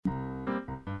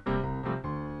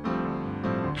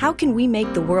How can we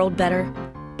make the world better?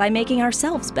 By making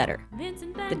ourselves better.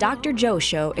 The Dr. Joe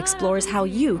Show explores how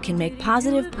you can make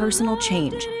positive personal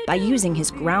change by using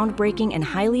his groundbreaking and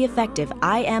highly effective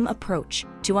I Am approach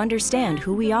to understand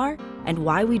who we are and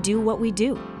why we do what we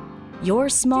do. Your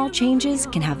small changes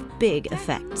can have big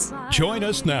effects. Join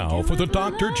us now for the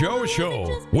Dr. Joe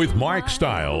Show with Mark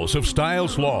Stiles of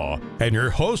Stiles Law and your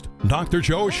host, Dr.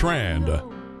 Joe Schrand.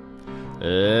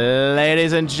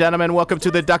 Ladies and gentlemen, welcome to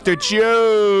the Dr.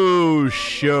 Joe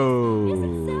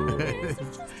Show.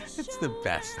 It's the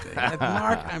best thing.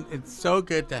 Mark, it's so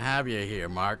good to have you here,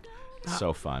 Mark.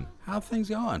 So fun. How are things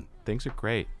going? Things are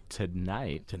great.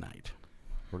 Tonight,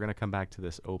 we're going to come back to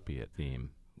this opiate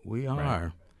theme. We are.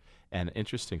 Right? An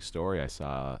interesting story I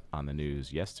saw on the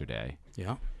news yesterday.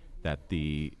 Yeah. That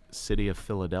the city of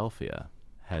Philadelphia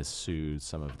has sued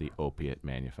some of the opiate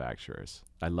manufacturers.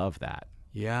 I love that.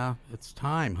 Yeah, it's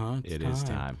time, huh? It is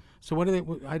time. So what do they?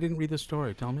 I didn't read the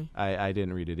story. Tell me. I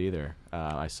didn't read it either.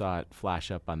 I saw it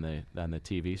flash up on the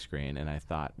TV screen, and I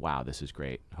thought, wow, this is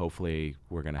great. Hopefully,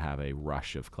 we're going to have a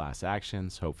rush of class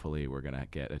actions. Hopefully, we're going to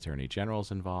get attorney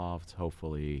generals involved.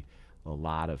 Hopefully, a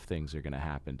lot of things are going to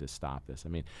happen to stop this. I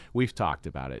mean, we've talked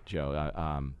about it, Joe.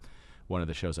 One of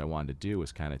the shows I wanted to do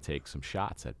was kind of take some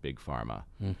shots at Big Pharma.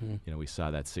 Mm-hmm. You know, we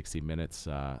saw that 60 Minutes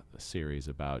series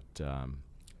about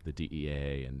the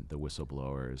DEA and the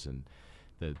whistleblowers and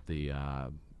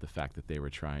the fact that they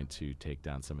were trying to take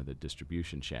down some of the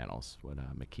distribution channels. What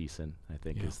McKeeson, I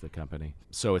think, is the company.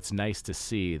 So it's nice to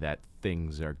see that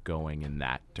things are going in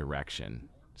that direction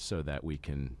so that we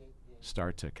can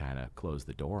start to kind of close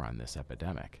the door on this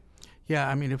epidemic. Yeah,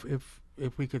 I mean,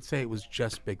 if we could say it was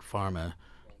just Big Pharma,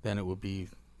 then it would be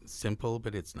simple,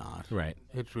 but it's not. Right.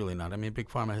 It's really not. I mean, Big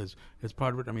Pharma has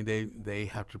part of it. I mean, they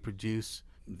have to produce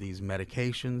these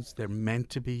medications. They're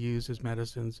meant to be used as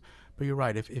medicines. But you're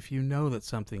right. If you know that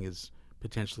something is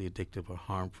potentially addictive or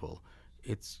harmful,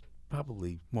 it's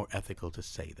probably more ethical to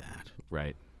say that.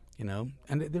 Right. You know,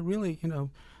 and they're really, you know,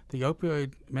 the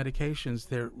opioid medications,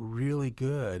 they're really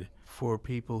good for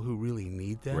people who really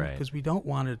need them. Right. Because we don't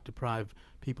want to deprive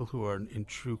people who are in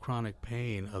true chronic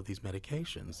pain of these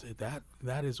medications.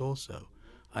 That is also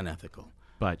unethical.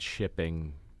 But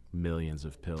shipping millions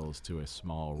of pills to a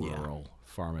small rural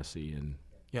pharmacy in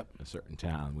a certain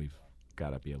town, we've got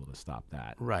to be able to stop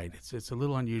that. Right. It's a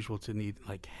little unusual to need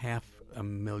like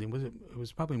 500,000. It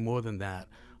was probably more than that,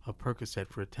 of Percocet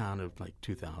for a town of like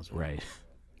 2,000. Right.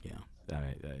 Yeah.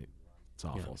 It's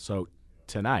awful. Yeah. So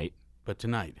tonight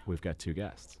we've got two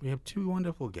guests. We have two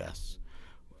wonderful guests.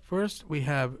 First, we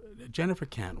have Jennifer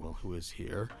Cantwell, who is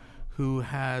here, who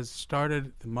has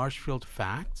started the Marshfield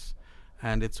Facts.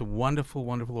 And it's a wonderful,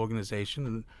 wonderful organization.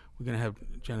 And we're going to have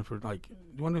Jennifer, like, do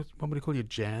you want me to call you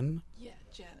Jen? Yeah,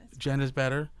 Jen is Jen is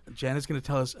better. Jen is going to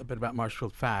tell us a bit about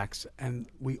Marshfield Facts. And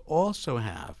we also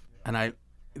have,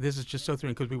 this is just so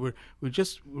thrilling, because we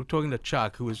were talking to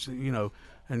Chuck, who was, you know,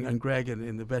 and Greg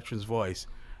in the Veterans Voice.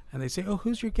 And they say, oh,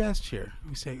 who's your guest here?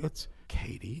 We say, it's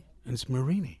Katie and it's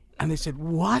Marini. And they said,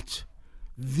 what?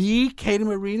 The Katie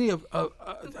Marini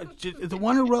the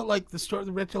one who wrote like the story,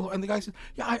 the Red Tail, and the guy said,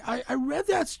 "Yeah, I read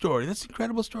that story. That's an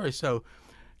incredible story." So,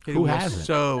 Katie, who hasn't?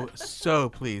 So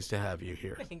pleased to have you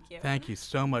here. Thank you. Thank you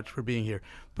so much for being here.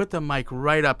 Put the mic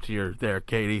right up to your there,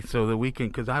 Katie, so that we can,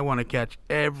 because I want to catch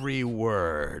every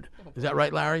word. Is that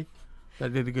right, Larry? I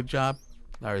did a good job.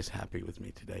 Larry's happy with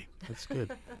me today. That's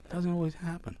good. Doesn't always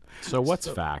happen. So what's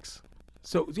Facts?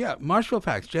 So yeah, Marshfield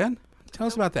Facts. Jen, tell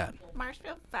us about that.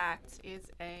 Marshfield Facts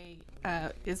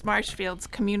is Marshfield's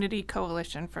community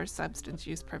coalition for substance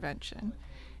use prevention.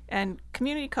 And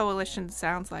community coalition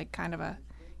sounds like kind of a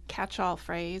catch-all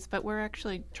phrase, but we're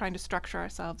actually trying to structure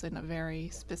ourselves in a very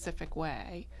specific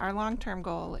way. Our long-term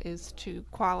goal is to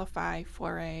qualify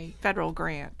for a federal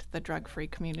grant, the Drug-Free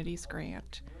Communities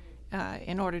Grant.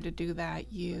 In order to do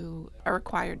that, you are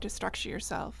required to structure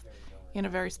yourself in a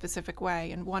very specific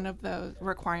way. And one of those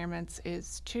requirements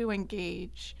is to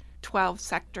engage 12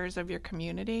 sectors of your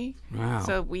community. Wow.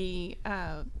 So we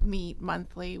meet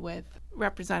monthly with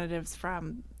representatives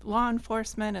from law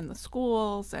enforcement and the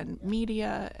schools and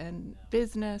media and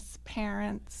business,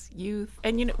 parents, youth.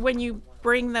 And you know, when you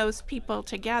bring those people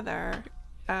together,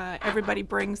 everybody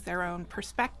brings their own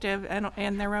perspective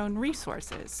and their own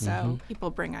resources. So people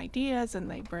bring ideas, and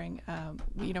they bring,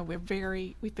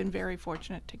 we've been very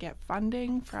fortunate to get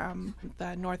funding from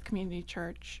the North Community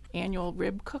Church annual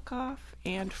rib cook-off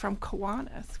and from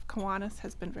Kiwanis. Kiwanis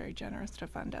has been very generous to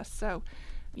fund us. So,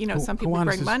 you know, some people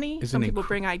bring money, some people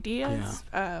bring ideas,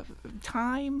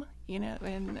 time, you know,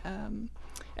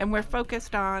 and we're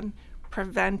focused on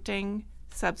preventing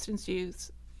substance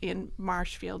use in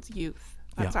Marshfield's youth.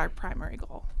 That's our primary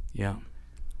goal. Yeah.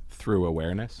 Through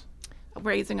awareness?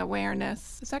 Raising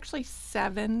awareness. There's actually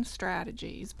 7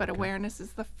 strategies, but awareness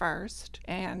is the first,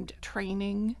 and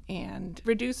training and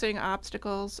reducing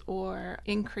obstacles or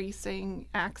increasing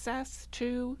access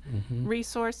to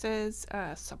resources,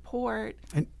 support,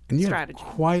 And you strategy. have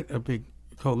quite a big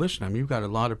coalition. I mean, you've got a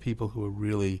lot of people who are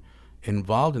really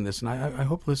involved in this, and I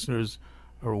hope listeners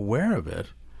are aware of it.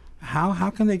 How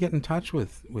can they get in touch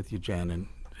with you, Jen, and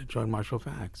join Marshfield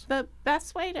Facts? The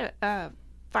best way to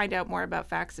find out more about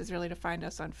Facts is really to find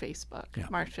us on Facebook,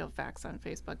 Marshfield Facts on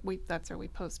Facebook. That's where we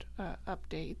post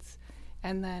updates.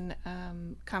 And then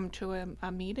come to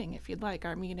a meeting if you'd like.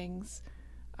 Our meetings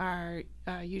are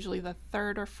usually the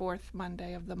 3rd or 4th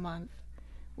Monday of the month.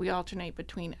 We alternate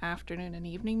between afternoon and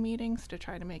evening meetings to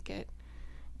try to make it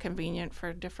convenient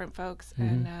for different folks.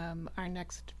 And our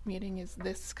next meeting is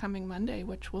this coming Monday,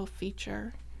 which will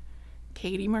feature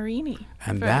Katie Marini.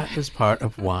 And that is part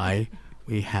of why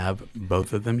we have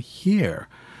both of them here.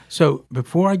 So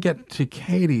before I get to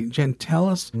Katie, Jen, tell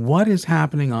us what is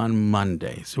happening on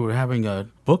Monday. So we're having a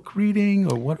book reading,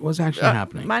 or what was actually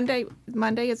happening?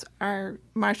 Monday is our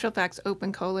Marshfield Facts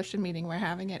Open Coalition meeting. We're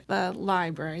having it at the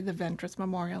library, the Ventris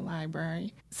Memorial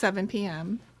Library, 7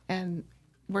 p.m. And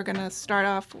we're going to start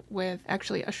off with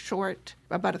actually a short,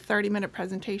 about a 30-minute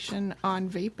presentation on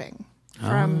vaping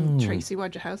from Tracy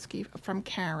Wojciechowski from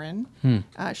Karen.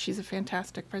 She's a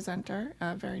fantastic presenter,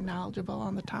 very knowledgeable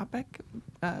on the topic.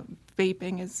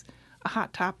 Vaping is a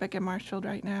hot topic in Marshfield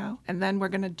right now. And then we're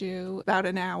going to do about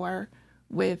an hour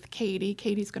with Katie.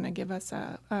 Katie's going to give us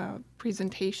a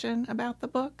presentation about the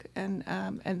book, and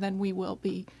then we will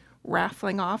be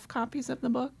raffling off copies of the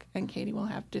book, and Katie will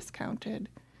have discounted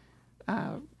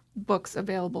books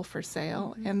available for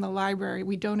sale. And the library,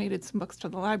 we donated some books to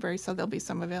the library, so there'll be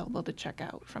some available to check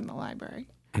out from the library.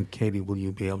 And Katie, will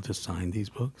you be able to sign these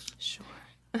books? Sure.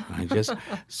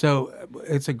 So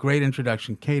it's a great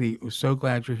introduction. Katie, we're so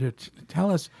glad you're here. Tell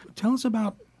us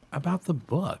about the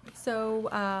book. So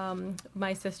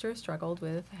my sister struggled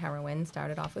with heroin,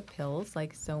 started off with pills,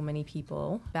 like so many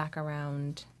people, back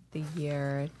around the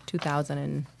year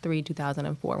 2003,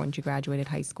 2004, when she graduated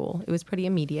high school. It was pretty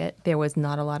immediate. There was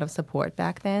not a lot of support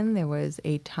back then. There was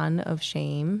a ton of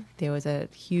shame. There was a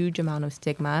huge amount of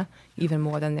stigma, even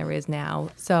more than there is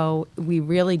now. So we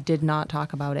really did not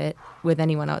talk about it with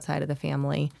anyone outside of the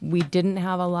family. We didn't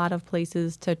have a lot of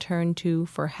places to turn to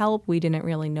for help. We didn't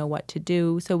really know what to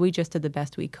do. So we just did the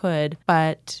best we could.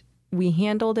 But we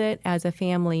handled it as a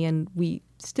family, and we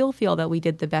still feel that we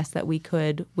did the best that we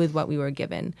could with what we were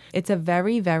given. It's a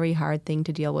very, very hard thing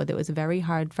to deal with. It was very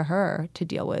hard for her to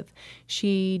deal with.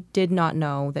 She did not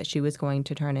know that she was going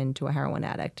to turn into a heroin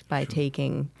addict by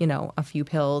taking, a few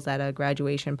pills at a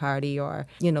graduation party, or,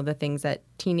 the things that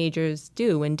teenagers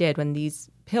do and did when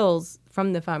these pills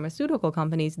from the pharmaceutical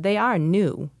companies, they are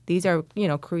new. These are,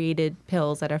 created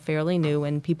pills that are fairly new,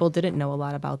 and people didn't know a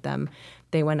lot about them.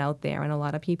 They went out there, and a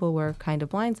lot of people were kind of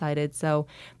blindsided. So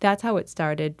that's how it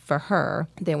started for her.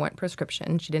 They weren't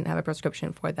prescription. She didn't have a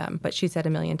prescription for them. But she said a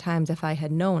million times, if I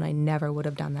had known, I never would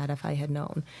have done that if I had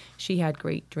known. She had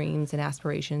great dreams and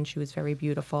aspirations. She was very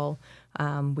beautiful.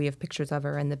 We have pictures of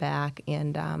her in the back,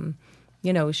 and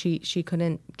she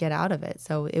couldn't get out of it.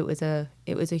 So it was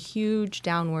a huge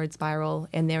downward spiral,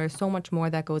 and there is so much more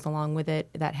that goes along with it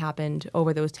that happened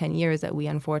over those 10 years that we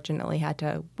unfortunately had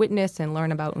to witness and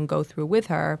learn about and go through with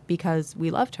her, because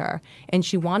we loved her and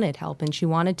she wanted help and she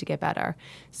wanted to get better.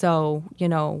 So,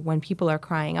 when people are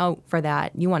crying out for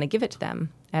that, you want to give it to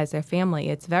them as their family.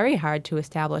 It's very hard to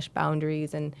establish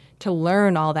boundaries and to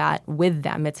learn all that with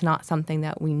them. It's not something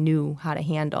that we knew how to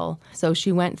handle. So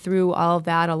she went through all of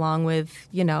that, along with,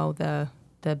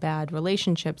 the bad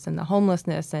relationships and the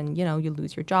homelessness, and, you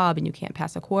lose your job and you can't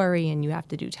pass a query and you have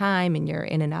to do time and you're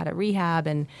in and out of rehab,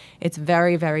 and it's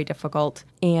very, very difficult.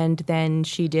 And then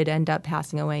she did end up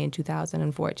passing away in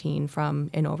 2014 from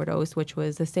an overdose, which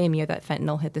was the same year that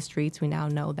fentanyl hit the streets. We now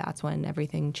know that's when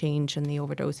everything changed and the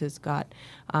overdoses got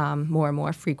more and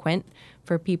more frequent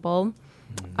for people.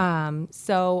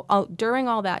 During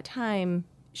all that time,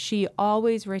 she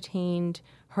always retained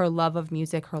her love of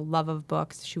music, her love of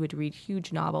books. She would read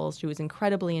huge novels. She was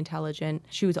incredibly intelligent.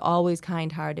 She was always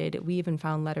kind-hearted. We even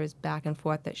found letters back and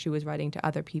forth that she was writing to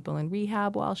other people in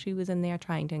rehab while she was in there,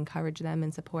 trying to encourage them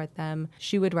and support them.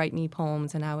 She would write me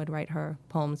poems, and I would write her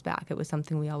poems back. It was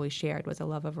something we always shared, was a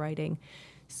love of writing.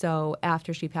 So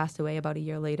after she passed away, about a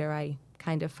year later, I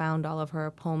kind of found all of her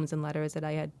poems and letters that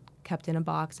I had kept in a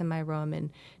box in my room, and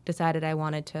decided I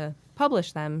wanted to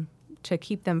publish them, to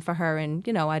keep them for her. And,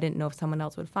 I didn't know if someone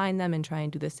else would find them and try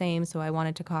and do the same, so I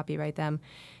wanted to copyright them.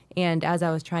 And as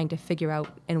I was trying to figure out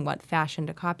in what fashion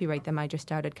to copyright them, I just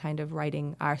started kind of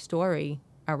writing our story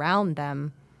around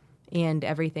them, and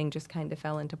everything just kind of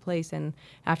fell into place. And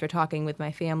after talking with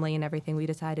my family and everything, we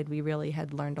decided we really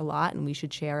had learned a lot and we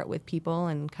should share it with people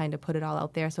and kind of put it all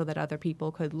out there so that other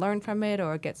people could learn from it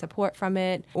or get support from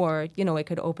it, or, you know, it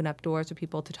could open up doors for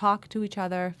people to talk to each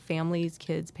other, families,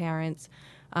 kids, parents,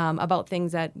 about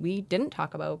things that we didn't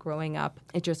talk about growing up.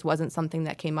 It just wasn't something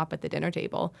that came up at the dinner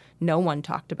table. No one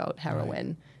talked about heroin.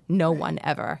 Right. No one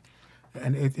ever.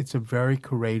 And it's a very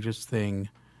courageous thing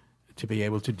to be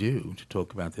able to do, to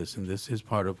talk about this. And this is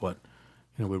part of what,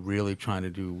 you know, we're really trying to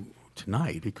do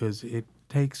tonight, because it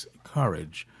takes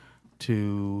courage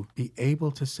to be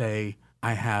able to say,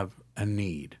 I have a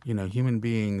need. You know, human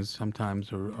beings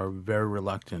sometimes are very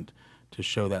reluctant to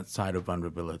show that side of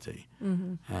vulnerability.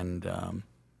 Mm-hmm. And,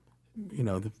 you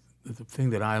know, the thing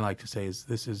that I like to say is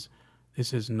this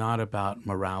is not about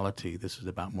morality. This is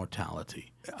about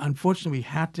mortality. Unfortunately,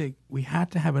 we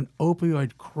had to have an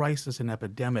opioid crisis and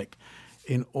epidemic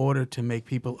in order to make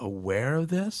people aware of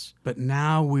this. But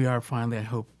now we are finally, I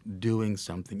hope, doing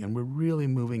something, and we're really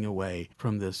moving away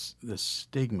from this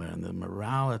stigma and the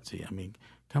morality. I mean,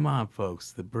 come on,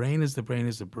 folks. The brain is the brain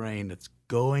is the brain that's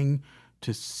going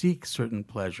to seek certain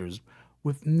pleasures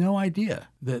with no idea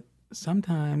that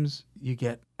sometimes you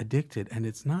get addicted and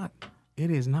it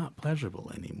is not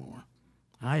pleasurable anymore.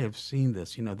 I have seen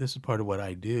this. You know, this is part of what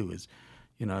I do is,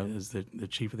 you know, as the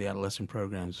chief of the adolescent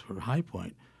programs for High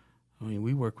Point. I mean,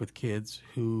 we work with kids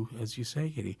who, as you say,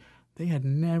 Katie, they had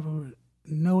no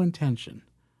intention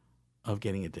of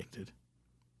getting addicted.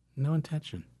 No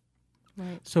intention.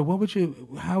 Right. So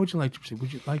how would you like to proceed?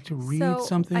 Would you like to read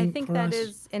something for us? I think that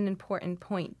is an important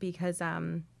point, because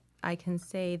I can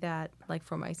say that, like,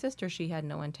 for my sister, she had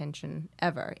no intention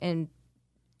ever. And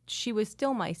she was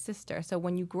still my sister. So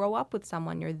when you grow up with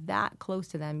someone, you're that close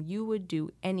to them, you would do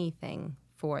anything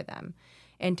for them.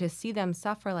 And to see them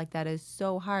suffer like that is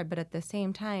so hard. But at the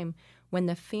same time, when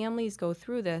the families go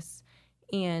through this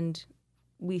and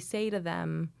we say to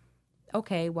them,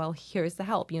 okay, well, here's the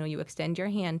help. You know, you extend your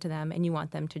hand to them and you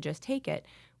want them to just take it.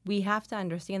 We have to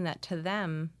understand that to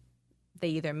them, they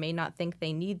either may not think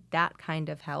they need that kind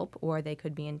of help, or they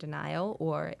could be in denial,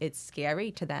 or it's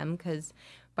scary to them, because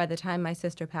by the time my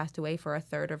sister passed away for a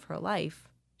third of her life,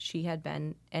 she had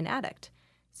been an addict.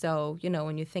 So, you know,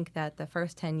 when you think that the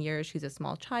first 10 years she's a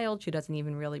small child, she doesn't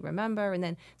even really remember. And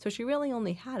then, so she really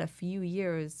only had a few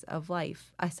years of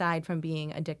life aside from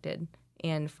being addicted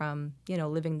and from, you know,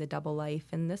 living the double life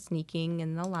and the sneaking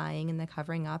and the lying and the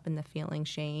covering up and the feeling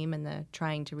shame and the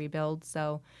trying to rebuild.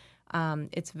 So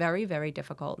it's very, very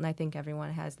difficult. And I think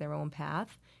everyone has their own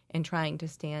path, and trying to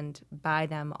stand by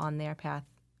them on their path,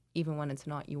 even when it's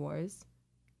not yours,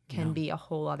 can be a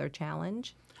whole other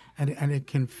challenge. And it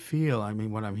can feel, I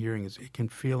mean, what I'm hearing is it can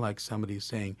feel like somebody's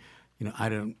saying, you know, I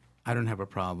don't have a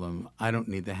problem. I don't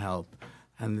need the help.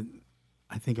 And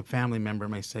I think a family member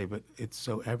may say, but it's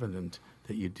so evident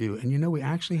that you do. And, you know, we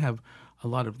actually have a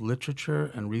lot of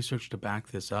literature and research to back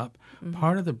this up. Mm-hmm.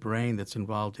 Part of the brain that's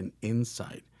involved in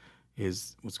insight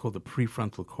is what's called the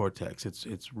prefrontal cortex.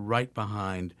 It's right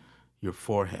behind your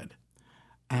forehead.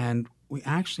 And we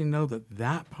actually know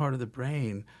that part of the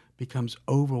brain becomes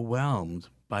overwhelmed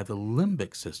by the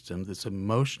limbic system, this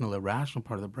emotional, irrational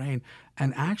part of the brain.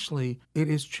 And actually, it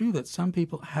is true that some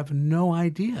people have no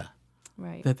idea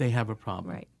that they have a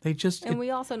problem. Right. They just... And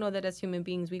we also know that as human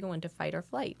beings, we go into fight or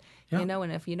flight. Yeah. You know,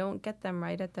 and if you don't get them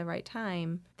right at the right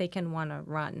time, they can want to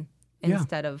run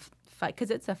instead of fight, because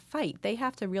it's a fight. They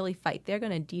have to really fight. They're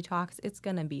going to detox. It's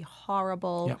going to be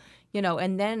horrible, you know,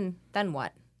 and then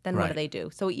what? Then what do they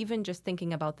do? So even just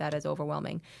thinking about that is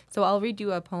overwhelming. So I'll read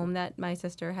you a poem that my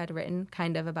sister had written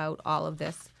kind of about all of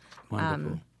this.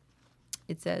 Wonderful.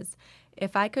 It says,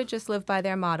 if I could just live by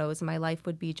their mottos, my life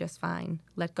would be just fine.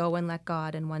 Let go and let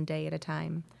God, and one day at a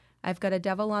time. I've got a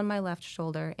devil on my left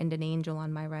shoulder and an angel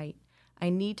on my right.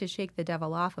 I need to shake the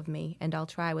devil off of me, and I'll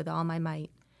try with all my might.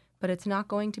 But it's not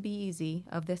going to be easy,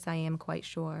 of this I am quite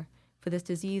sure, for this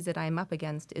disease that I am up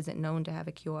against isn't known to have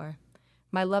a cure.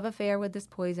 My love affair with this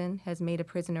poison has made a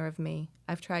prisoner of me.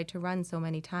 I've tried to run so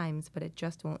many times, but it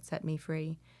just won't set me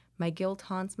free. My guilt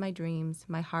haunts my dreams.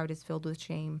 My heart is filled with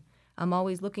shame. I'm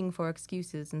always looking for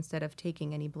excuses instead of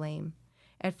taking any blame.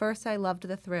 At first I loved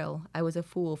the thrill. I was a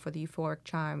fool for the euphoric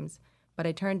charms, but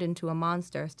I turned into a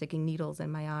monster sticking needles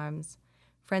in my arms.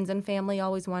 Friends and family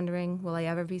always wondering, will I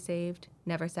ever be saved?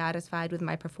 Never satisfied with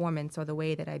my performance or the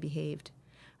way that I behaved.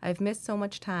 I've missed so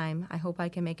much time. I hope I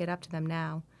can make it up to them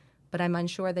now. But I'm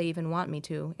unsure they even want me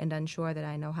to, and unsure that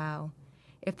I know how.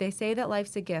 If they say that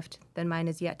life's a gift, then mine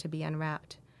is yet to be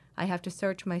unwrapped. I have to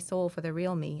search my soul for the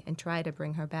real me and try to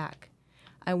bring her back.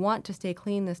 I want to stay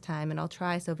clean this time, and I'll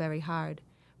try so very hard.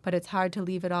 But it's hard to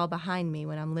leave it all behind me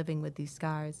when I'm living with these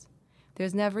scars.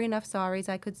 There's never enough sorries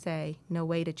I could say, no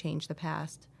way to change the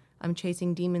past. I'm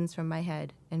chasing demons from my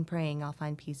head and praying I'll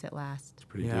find peace at last.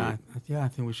 Pretty Yeah, deep. I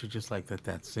think we should just let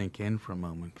that sink in for a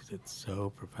moment because it's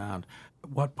so profound.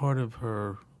 What part of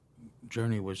her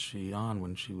journey was she on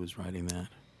when she was writing that?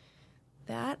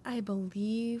 That, I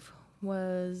believe,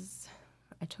 was,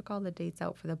 I took all the dates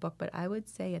out for the book, but I would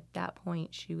say at that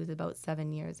point she was about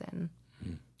 7 years in.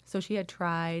 So she had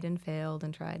tried and failed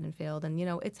and tried and failed. And,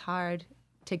 it's hard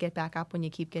to get back up when you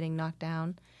keep getting knocked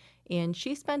down. And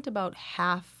she spent about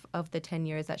half of the 10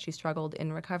 years that she struggled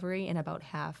in recovery and about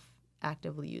half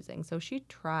actively using. So she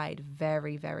tried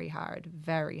very, very hard,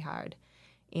 very hard.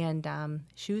 And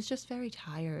she was just very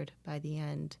tired by the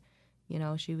end.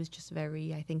 She was just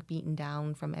very, I think, beaten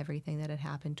down from everything that had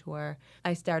happened to her.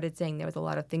 I started saying there was a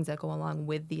lot of things that go along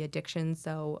with the addiction.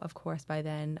 So, of course, by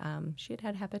then she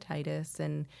had hepatitis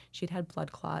and she'd had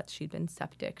blood clots. She'd been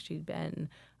septic. She'd been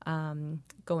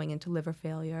going into liver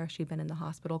failure. She'd been in the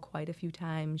hospital quite a few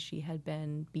times. She had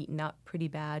been beaten up pretty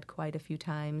bad quite a few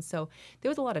times. So there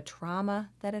was a lot of trauma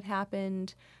that had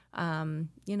happened.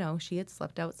 She had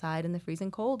slept outside in the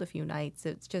freezing cold a few nights.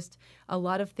 It's just a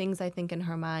lot of things, I think, in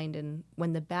her mind. And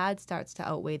when the bad starts to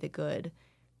outweigh the good,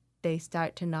 they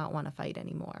start to not want to fight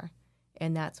anymore.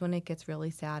 And that's when it gets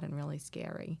really sad and really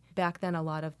scary. Back then, a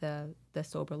lot of the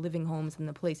sober living homes and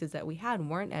the places that we had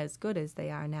weren't as good as they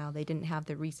are now. They didn't have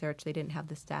the research. They didn't have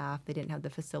the staff. They didn't have the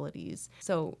facilities.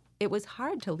 So it was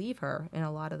hard to leave her in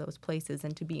a lot of those places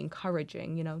and to be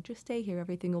encouraging, just stay here.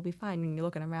 Everything will be fine. And you're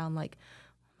looking around like,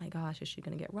 my gosh, is she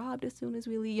going to get robbed as soon as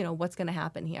we leave? What's going to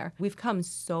happen here? We've come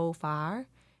so far.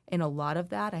 And a lot of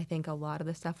that, I think a lot of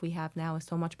the stuff we have now is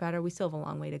so much better. We still have a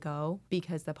long way to go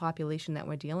because the population that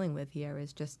we're dealing with here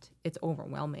is just, it's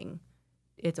overwhelming.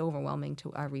 It's overwhelming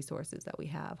to our resources that we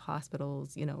have.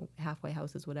 Hospitals, halfway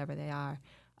houses, whatever they are.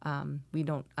 We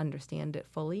don't understand it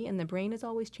fully. And the brain is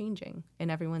always changing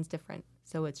and everyone's different.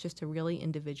 So it's just a really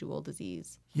individual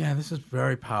disease. Yeah, this is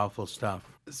very powerful stuff.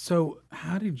 So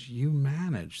how did you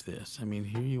manage this? I mean,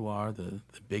 here you are, the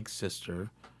big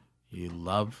sister. You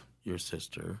love your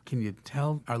sister. Can you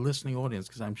tell our listening audience,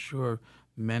 because I'm sure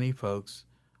many folks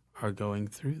are going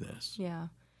through this? Yeah.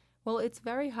 Well, it's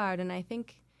very hard. And I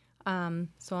think,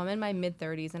 so I'm in my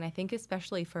mid-30s, and I think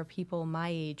especially for people my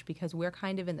age, because we're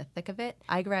kind of in the thick of it.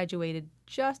 I graduated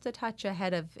just a touch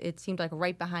ahead of, it seemed like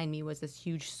right behind me was this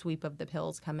huge sweep of the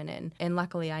pills coming in. And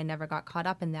luckily, I never got caught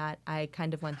up in that. I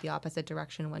kind of went the opposite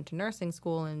direction, went to nursing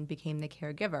school and became the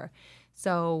caregiver.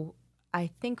 So I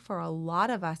think for a lot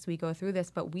of us, we go through this,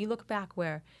 but we look back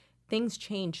where things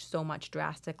changed so much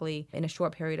drastically in a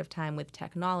short period of time with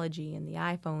technology and the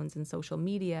iPhones and social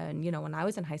media. And, when I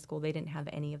was in high school, they didn't have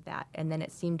any of that. And then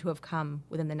it seemed to have come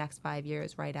within the next 5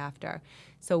 years right after.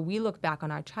 So we look back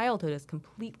on our childhood as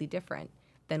completely different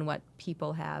than what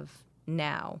people have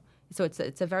now. So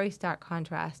it's a very stark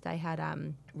contrast. I had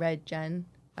read Jen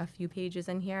a few pages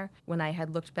in here when I had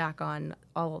looked back on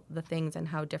all the things and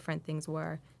how different things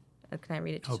were. Can I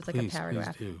read it? Just please, like a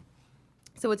paragraph. Please do.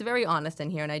 So it's very honest in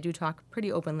here, and I do talk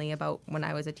pretty openly about when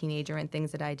I was a teenager and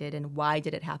things that I did and why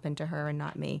did it happen to her and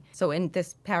not me. So in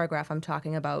this paragraph, I'm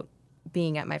talking about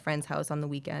being at my friend's house on the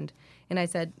weekend. And I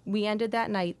said, we ended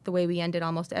that night the way we ended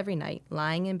almost every night,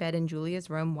 lying in bed in Julia's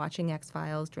room, watching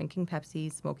X-Files, drinking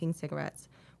Pepsi, smoking cigarettes.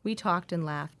 We talked and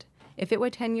laughed. If it were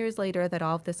 10 years later that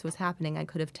all of this was happening, I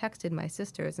could have texted my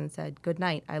sisters and said, good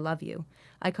night, I love you.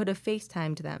 I could have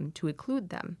FaceTimed them to include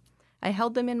them. I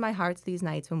held them in my hearts these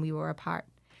nights when we were apart.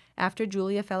 After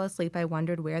Julia fell asleep, I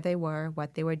wondered where they were,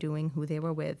 what they were doing, who they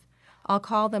were with. I'll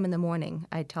call them in the morning,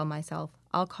 I'd tell myself.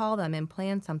 I'll call them and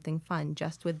plan something fun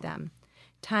just with them.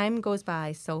 Time goes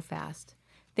by so fast.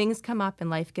 Things come up and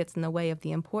life gets in the way of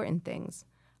the important things.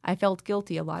 I felt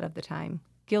guilty a lot of the time,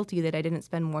 guilty that I didn't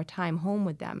spend more time home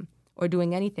with them or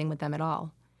doing anything with them at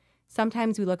all.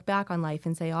 Sometimes we look back on life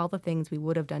and say all the things we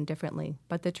would have done differently,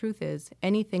 but the truth is,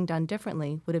 anything done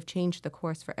differently would have changed the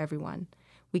course for everyone.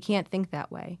 We can't think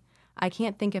that way. I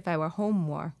can't think if I were home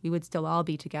more, we would still all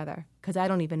be together, because I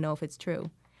don't even know if it's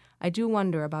true. I do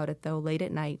wonder about it, though, late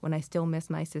at night when I still miss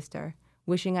my sister,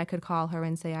 wishing I could call her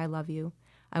and say I love you.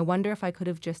 I wonder if I could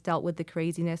have just dealt with the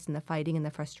craziness and the fighting and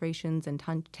the frustrations and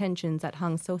tensions that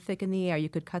hung so thick in the air you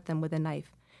could cut them with a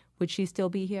knife. Would she still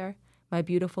be here? My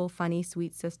beautiful, funny,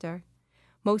 sweet sister.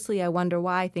 Mostly I wonder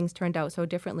why things turned out so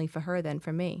differently for her than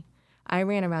for me. I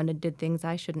ran around and did things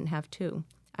I shouldn't have too.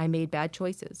 I made bad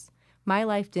choices. My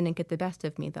life didn't get the best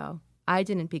of me, though. I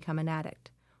didn't become an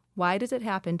addict. Why does it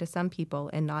happen to some people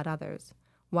and not others?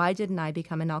 Why didn't I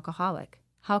become an alcoholic?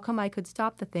 How come I could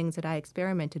stop the things that I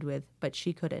experimented with, but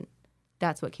she couldn't?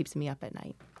 That's what keeps me up at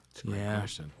night. It's a great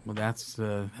question. Well, that's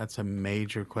a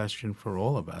major question for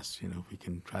all of us. If we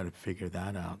can try to figure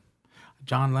that out.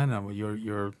 John Lennon,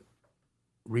 your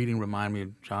reading reminded me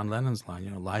of John Lennon's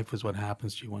line. Life is what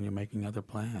happens to you when you're making other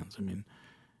plans. I mean,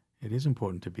 it is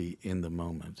important to be in the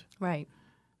moment. Right.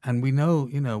 And we know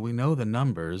the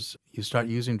numbers. You start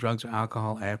using drugs or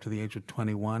alcohol after the age of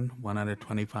 21, 1 out of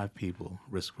 25 people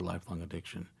risk for lifelong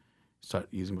addiction. Start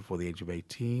using before the age of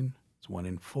 18, it's 1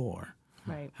 in 4.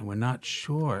 Right. And we're not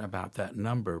sure about that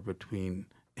number between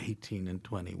 18 and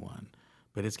 21.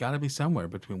 But it's got to be somewhere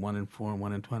between 1 in 4 and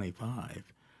 1 in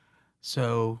 25.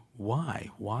 So why?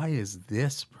 Why is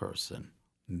this person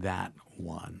that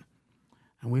one?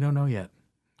 And we don't know yet.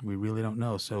 We really don't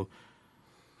know. So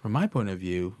from my point of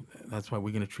view, that's why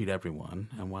we're going to treat everyone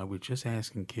and why we're just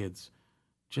asking kids,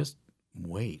 just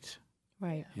wait.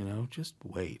 Right. Just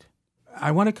wait. I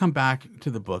want to come back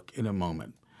to the book in a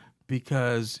moment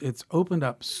because it's opened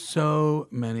up so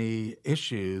many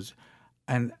issues,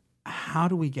 and how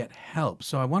do we get help?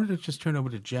 So I wanted to just turn over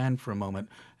to Jen for a moment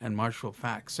and Marshfield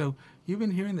Facts. So you've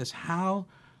been hearing this. How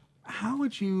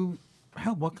would you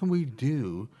help? What can we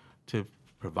do to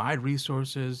provide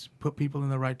resources, put people in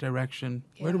the right direction?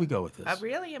 Where do we go with this? A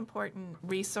really important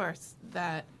resource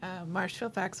that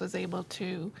Marshfield Facts was able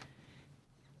to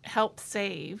help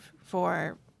save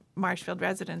for Marshfield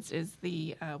residents is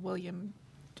the William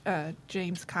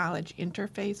James College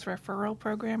Interface Referral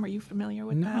Program. Are you familiar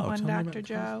with that one, Dr.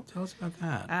 Joe? Tell us about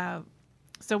that.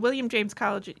 So William James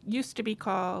College, it used to be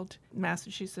called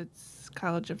Massachusetts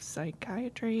College of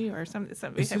Psychiatry or something.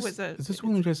 Is this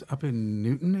William James up in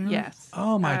Newton area? Yes.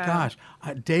 Oh, my gosh.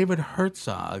 David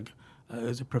Herzog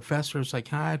is a professor of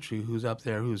psychiatry who's up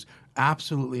there who's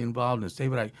absolutely involved in this.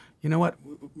 David, you know what,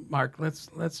 Mark,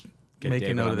 let's make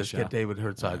a note of this. Get David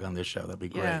Herzog on this show. That'd be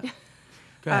great. Yeah.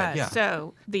 Go ahead,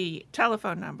 So the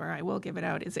telephone number, I will give it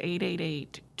out, is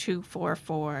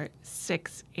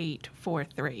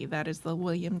 888-244-6843. That is the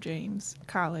William James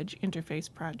College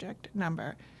Interface Project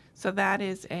number. So that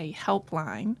is a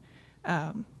helpline.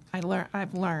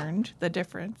 I've learned the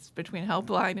difference between a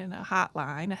helpline and a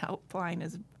hotline. A helpline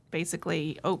is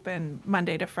basically open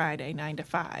Monday to Friday, 9 to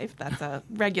 5. That's a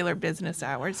regular business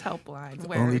hours helpline. It's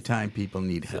the only time people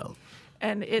need help.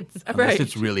 And it's unless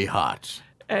it's really hot.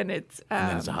 And it's and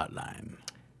then it's a hotline.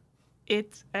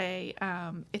 It's I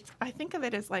think of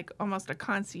it as like almost a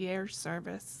concierge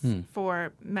service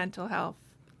for mental health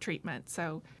treatment.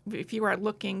 So if you are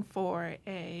looking for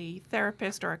a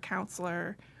therapist or a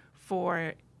counselor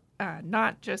for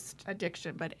not just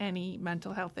addiction but any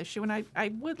mental health issue, and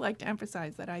I would like to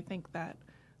emphasize that I think that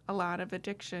a lot of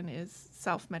addiction is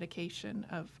self-medication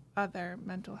of other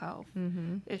mental health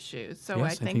issues. So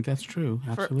yes, I think that's true.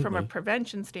 Absolutely. From a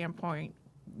prevention standpoint,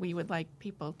 we would like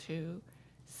people to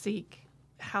seek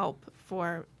help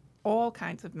for all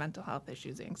kinds of mental health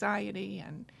issues, anxiety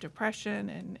and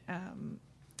depression, and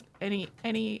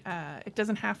it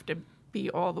doesn't have to be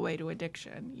all the way to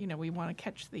addiction. We want to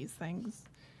catch these things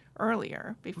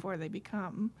earlier before they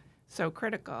become so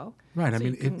critical. Right.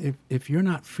 So if you're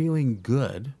not feeling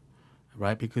good,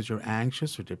 right, because you're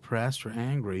anxious or depressed or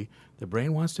angry, the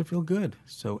brain wants to feel good.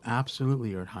 So absolutely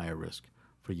you're at higher risk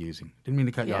for using. Didn't mean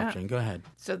to cut you off, Jane. Go ahead.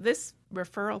 So this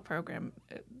referral program,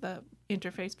 the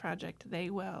Interface Project,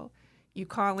 you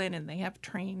call in and they have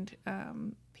trained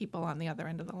people on the other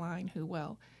end of the line who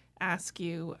will ask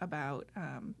you about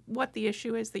what the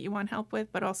issue is that you want help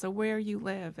with, but also where you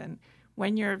live and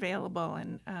when you're available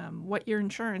and what your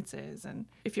insurance is and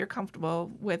if you're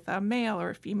comfortable with a male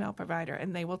or a female provider.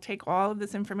 And they will take all of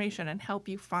this information and help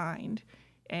you find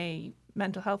a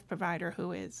mental health provider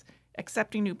who is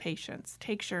accepting new patients,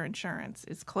 takes your insurance,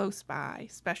 is close by,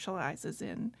 specializes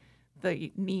in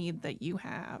the need that you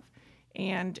have.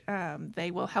 And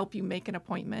they will help you make an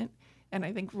appointment. And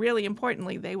I think really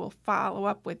importantly, they will follow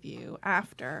up with you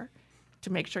after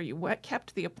to make sure you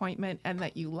kept the appointment and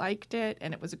that you liked it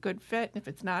and it was a good fit. And if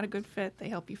it's not a good fit, they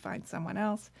help you find someone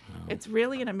else. Wow. It's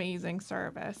really an amazing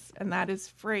service, and that is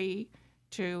free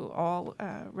to all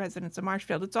residents of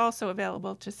Marshfield. It's also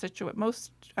available to Situate.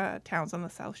 Most towns on the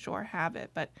South Shore have it,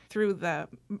 but through the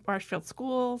Marshfield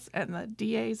schools and the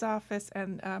DA's office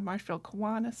and Marshfield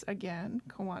Kiwanis, again,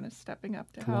 Kiwanis stepping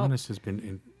up to help. Kiwanis has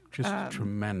been just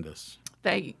tremendous.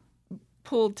 They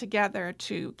pulled together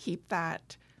to keep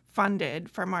that funded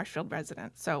for Marshfield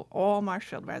residents. So all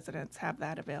Marshfield residents have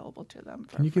that available to them.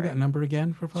 Can you give that number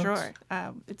again for folks? Sure.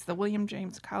 It's the William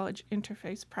James College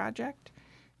Interface Project.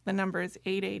 The number is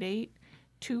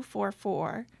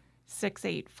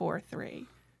 888-244-6843.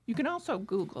 You can also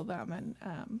Google them and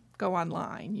go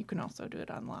online. You can also do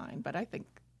it online. But I think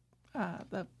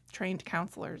the trained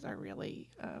counselors are really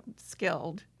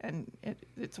skilled, and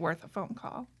it's worth a phone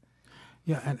call.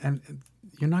 Yeah, and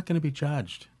you're not going to be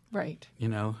judged. Right. You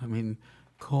know, I mean,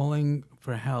 calling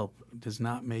for help does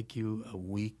not make you a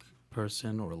weak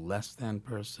person or a less than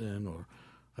person or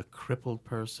a crippled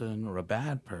person or a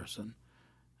bad person.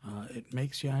 It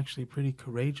makes you actually a pretty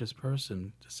courageous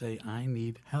person to say, I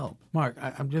need help. Mark,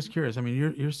 I'm just curious. I mean,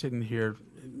 you're sitting here.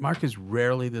 Mark is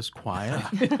rarely this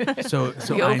quiet. so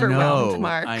You overwhelmed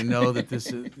Mark. I know that this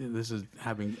is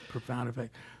having profound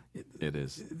effect. It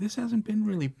is. This hasn't been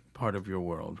really part of your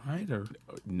world, right? Or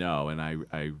No, and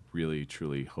I really,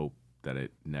 truly hope that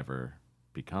it never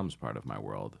becomes part of my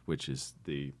world, which is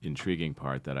the intriguing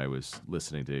part that I was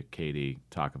listening to Katie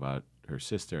talk about her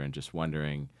sister and just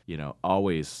wondering,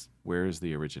 always where is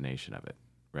the origination of it,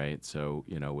 right? So,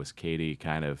 was Katie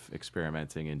kind of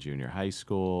experimenting in junior high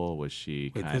school? Was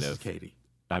she this is Katie.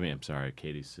 I'm sorry,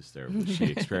 Katie's sister. Was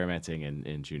she experimenting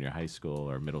in junior high school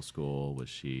or middle school? Was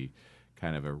she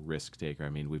kind of a risk taker? I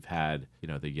mean, we've had,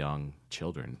 the young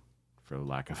children, for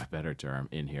lack of a better term,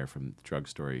 in here from Drug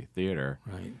Story Theater,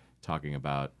 right, talking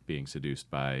about being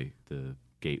seduced by the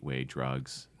gateway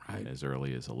drugs right, as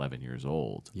early as 11 years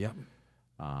old. Yep.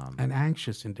 And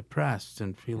anxious and depressed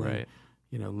and feeling, right,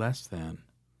 less than.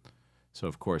 So,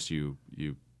 of course, you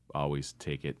always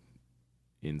take it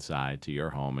inside to your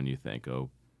home and you think, oh,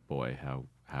 boy,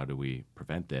 how do we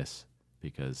prevent this?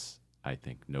 Because I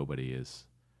think nobody is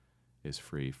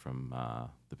free from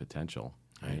the potential,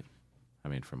 right? I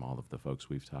mean, from all of the folks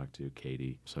we've talked to,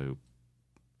 Katie. So,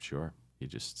 sure, you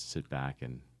just sit back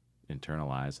and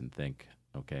internalize and think,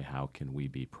 okay, how can we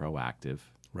be proactive,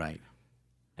 right,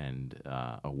 and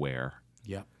aware,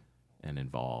 yep, and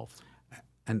involved?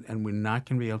 And we're not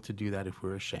going to be able to do that if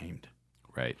we're ashamed.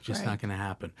 Right. It's just Right. not going to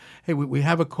happen. Hey, we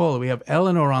have a caller. We have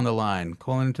Eleanor on the line,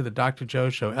 calling into the Dr. Joe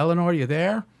Show. Eleanor, you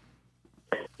there?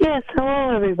 Yes,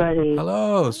 hello, everybody.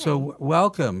 Hello. So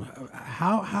welcome.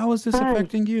 How is this Hi.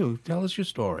 affecting you? Tell us your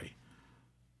story.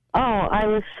 Oh, I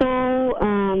was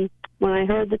so, when I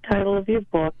heard the title of your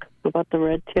book about the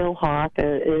red-tailed hawk,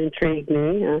 it intrigued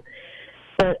me.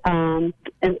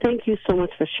 And thank you so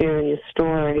much for sharing your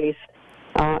stories.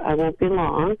 I won't be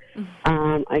long.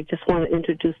 I just want to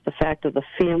introduce the fact of the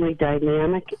family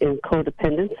dynamic and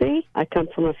codependency. I come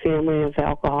from a family of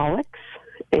alcoholics.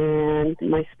 And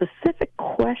my specific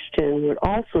question would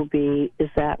also be, is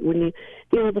that when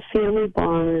the family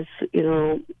bond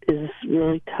is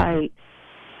really tight,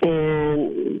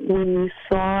 and when you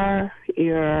saw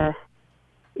your,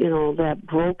 that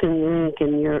broken link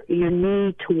and your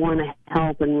need to want to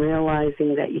help and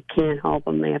realizing that you can't help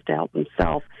them, they have to help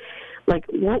themselves, like,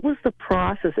 what was the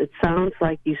process? It sounds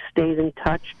like you stayed in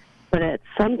touch, but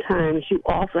sometimes you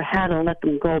also had to let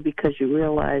them go because you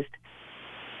realized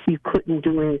you couldn't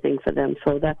do anything for them.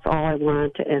 So that's all I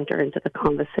wanted to enter into the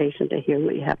conversation, to hear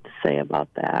what you have to say about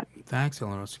that. Thanks,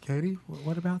 Eleanor. So, Katie,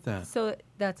 what about that? So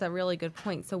that's a really good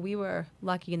point. So we were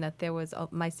lucky in that there was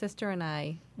my sister and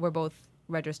I were both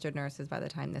registered nurses by the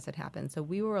time this had happened. So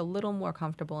we were a little more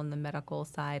comfortable in the medical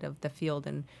side of the field,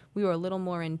 and we were a little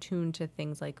more in tune to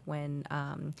things like when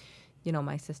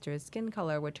my sister's skin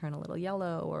color would turn a little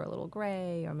yellow or a little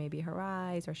gray, or maybe her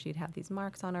eyes, or she'd have these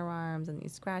marks on her arms and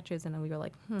these scratches, and we were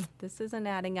like, this isn't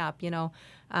adding up,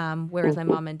 whereas my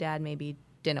mom and dad maybe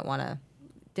didn't want to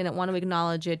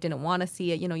acknowledge it, didn't want to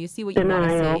see it. You see what you want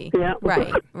to see. Yeah.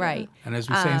 Right. And as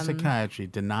we say in psychiatry,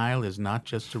 denial is not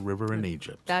just a river in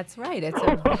Egypt. That's right. It's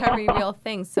a very real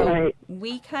thing. So Right.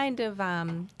 we kind of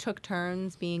took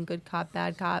turns being good cop,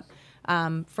 bad cop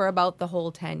for about the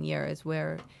whole 10 years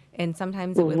and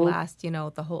sometimes it would last,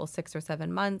 the whole 6 or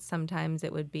 7 months. Sometimes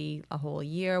it would be a whole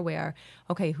year where,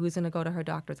 okay, who's going to go to her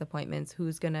doctor's appointments?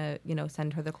 Who's going to,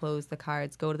 send her the clothes, the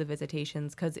cards, go to the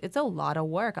visitations? Because it's a lot of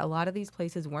work. A lot of these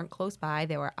places weren't close by.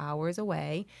 They were hours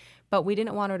away. But we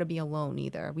didn't want her to be alone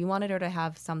either. We wanted her to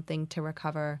have something to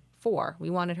recover for. We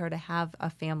wanted her to have a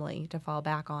family to fall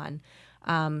back on.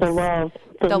 The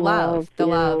love.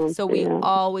 So we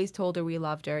always told her we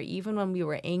loved her, even when we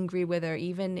were angry with her,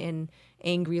 even in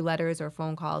angry letters or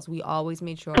phone calls. We always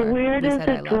made sure So we said,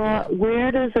 I love you.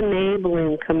 where does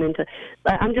enabling come into?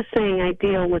 I'm just saying, I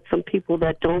deal with some people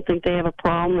that don't think they have a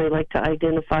problem. They like to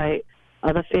identify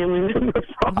other family members'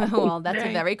 problems. Well, that's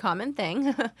a very common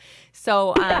thing.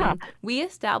 So we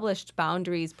established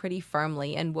boundaries pretty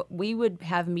firmly, and we would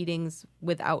have meetings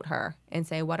without her and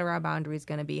say, what are our boundaries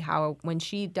going to be? When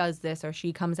she does this or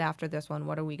she comes after this one,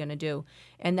 what are we going to do?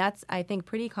 And that's, I think,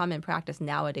 pretty common practice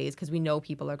nowadays because we know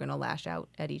people are going to lash out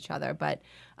at each other. But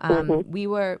we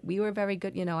were very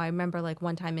good. I remember like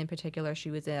one time in particular, she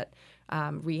was at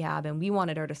rehab, and we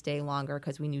wanted her to stay longer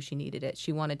because we knew she needed it.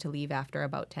 She wanted to leave after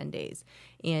about 10 days.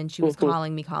 And she was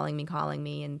calling me,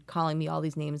 and calling me all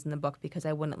these names in the book because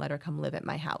I wouldn't let her come live at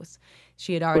my house.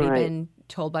 She had already been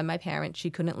told by my parents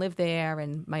she couldn't live there,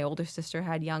 and my older sister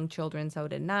had young children, so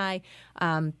didn't I.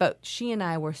 But she and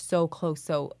I were so close,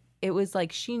 so it was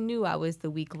like she knew I was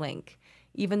the weak link.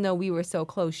 Even though we were so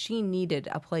close, she needed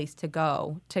a place to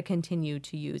go to continue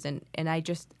to use, and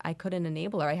I couldn't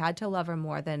enable her. I had to love her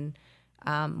more than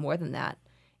that,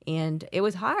 and it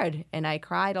was hard, and I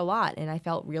cried a lot, and I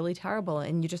felt really terrible.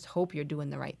 And you just hope you're doing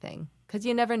the right thing because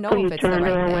you never know if it's the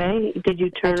right thing. Did you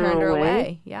turn her away? I turned her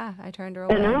away. Yeah, I turned her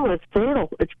away. And no, it's brutal.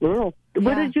 It's brutal. Yeah.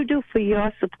 What did you do for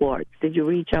your support? Did you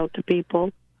reach out to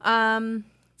people?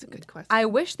 That's a good question. I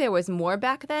wish there was more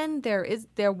back then.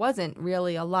 There wasn't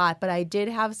really a lot, but I did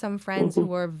have some friends who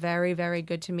were very, very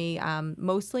good to me,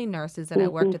 mostly nurses that I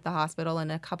worked at the hospital,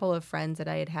 and a couple of friends that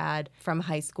I had from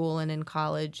high school and in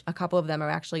college. A couple of them are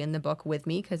actually in the book with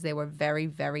me because they were very,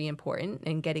 very important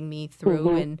in getting me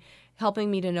through and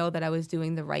helping me to know that I was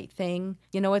doing the right thing.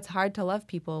 You know, it's hard to love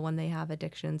people when they have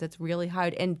addictions. It's really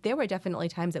hard. And there were definitely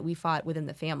times that we fought within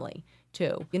the family,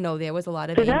 too. You know, there was a lot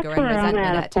of anger and resentment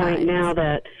at times. That's where I'm at a point now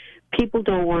that people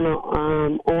don't want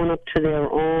to own up to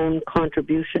their own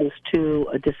contributions to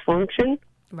a dysfunction.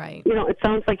 Right. You know, it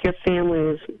sounds like your family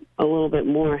is a little bit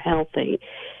more healthy.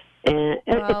 And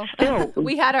well, it's still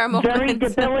we had our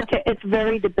moments. It's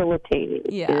very debilitating.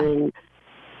 Yeah.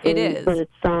 It is. But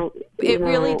it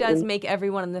really does make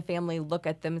everyone in the family look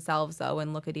at themselves, though,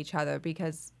 and look at each other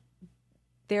because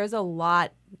there's a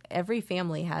lot. Every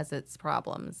family has its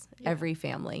problems. Every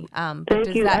family. But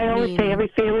Thank you. I always say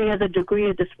every family has a degree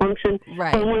of dysfunction.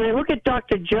 Right. But when I look at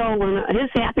Dr. Joe and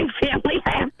his happy family,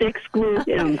 I have to exclude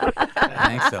him.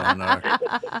 Thanks, Eleanor.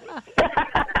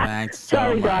 Thanks so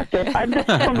Sorry, much. Doctor. I'm just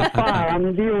from afar.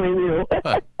 I'm viewing you.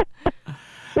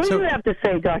 What do you have to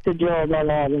say, Dr. Joe, about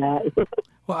all that?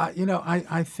 Well,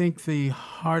 I think the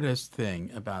hardest thing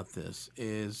about this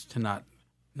is to not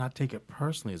take it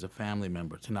personally as a family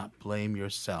member, to not blame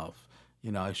yourself.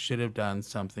 You know, I should have done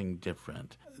something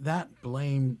different. That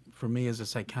blame, for me as a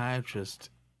psychiatrist,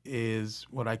 is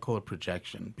what I call a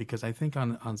projection, because I think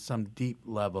on some deep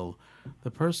level,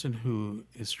 the person who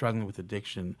is struggling with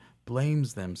addiction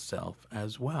blames themselves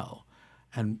as well.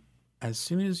 And as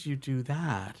soon as you do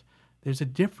that, there's a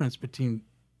difference between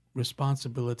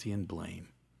responsibility and blame.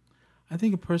 I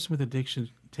think a person with addiction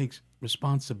takes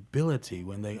responsibility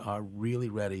when they are really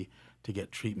ready to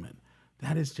get treatment.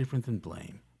 That is different than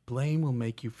blame. Blame will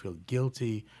make you feel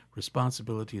guilty.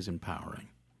 Responsibility is empowering.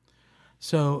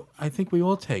 So I think we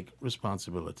all take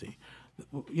responsibility.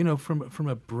 You know, from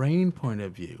a brain point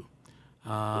of view,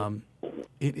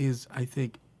 it is, I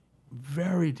think,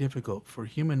 very difficult for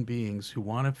human beings who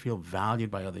want to feel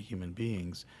valued by other human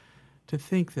beings to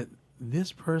think that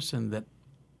this person that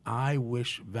I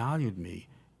wish valued me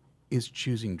is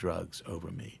choosing drugs over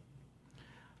me.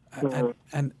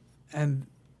 And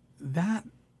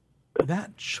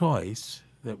that choice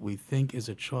that we think is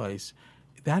a choice,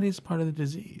 that is part of the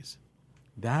disease.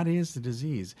 That is the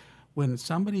disease. When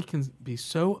somebody can be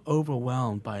so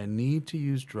overwhelmed by a need to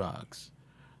use drugs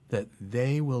that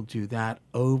they will do that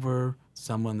over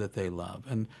someone that they love.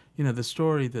 And, you know, the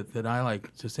story that I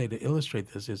like to say to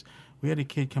illustrate this is we had a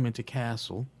kid come into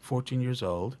Castle, 14 years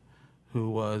old, who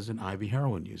was an IV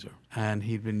heroin user. And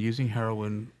he'd been using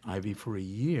heroin IV for a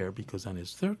year because on his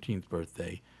 13th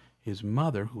birthday, his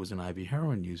mother, who was an IV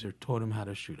heroin user, taught him how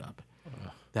to shoot up.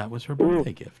 That was her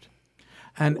birthday gift.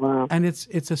 And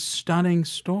it's a stunning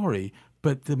story,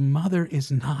 but the mother is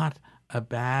not a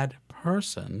bad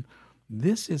person.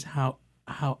 This is how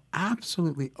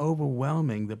absolutely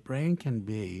overwhelming the brain can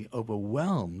be,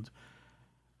 overwhelmed,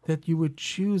 that you would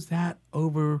choose that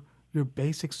over your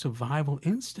basic survival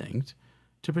instinct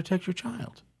to protect your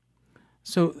child.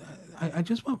 So I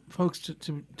just want folks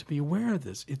to be aware of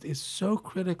this. It is so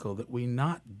critical that we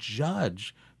not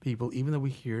judge people, even though we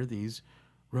hear these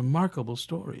remarkable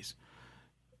stories.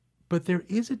 But there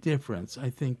is a difference, I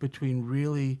think, between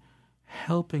really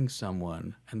helping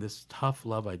someone and this tough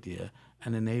love idea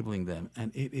and enabling them.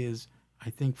 And it is, I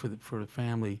think, for the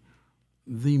family,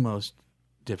 the most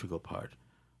difficult part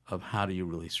of how do you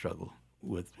really struggle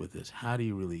with this? How do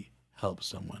you really help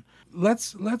someone?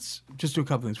 Let's just do a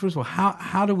couple things. First of all,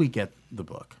 how do we get the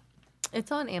book?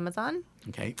 It's on Amazon.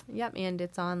 Okay. Yep, and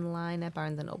it's online at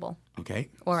Barnes & Noble. Okay.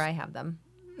 Or I have them.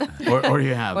 or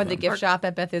you have or them. the gift shop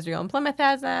at Beth Israel in Plymouth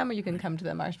has them, or you can come to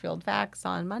the Marshfield Facts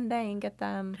on Monday and get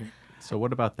them. Okay. So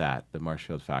what about that, the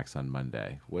Marshfield Facts on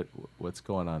Monday? What's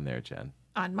going on there, Jen?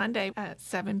 On Monday at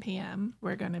 7 p.m.,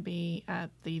 we're going to be at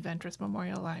the Ventris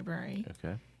Memorial Library.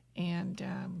 Okay.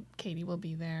 And Katie will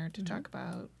be there to talk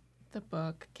about the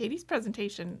book. Katie's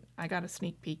presentation, I got a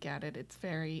sneak peek at it. It's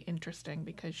very interesting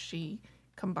because she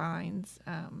combines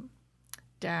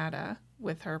data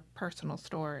with her personal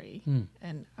story.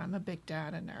 And I'm a big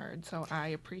data nerd, so I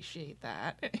appreciate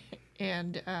that.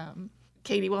 And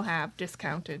Katie will have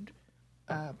discounted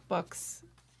books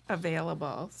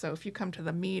available. So if you come to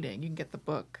the meeting, you can get the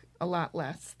book a lot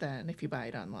less than if you buy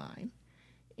it online.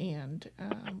 And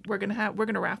we're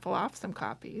gonna raffle off some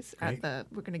copies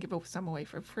we're gonna give some away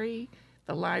for free.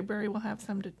 The library will have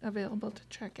some available to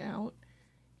check out,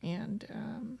 and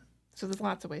so there's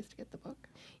lots of ways to get the book.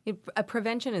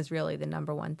 Prevention is really the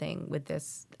number one thing with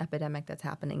this epidemic that's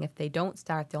happening. If they don't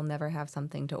start, they'll never have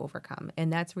something to overcome,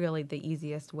 and that's really the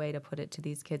easiest way to put it to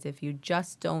these kids. If you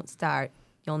just don't start,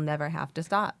 you'll never have to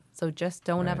stop. So just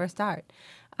don't ever start.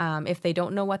 If they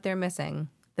don't know what they're missing,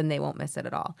 then they won't miss it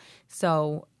at all.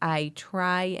 So I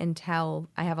try and tell,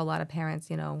 I have a lot of parents,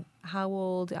 how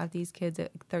old are these kids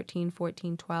at 13,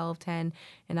 14, 12, 10?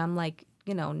 And I'm like,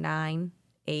 9,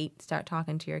 8, start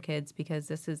talking to your kids because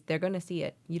they're going to see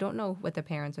it. You don't know what the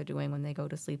parents are doing when they go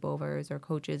to sleepovers or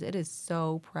coaches. It is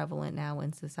so prevalent now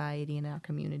in society, in our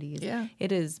communities. Yeah.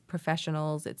 It is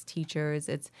professionals, it's teachers,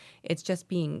 it's just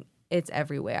it's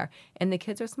everywhere. And the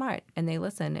kids are smart and they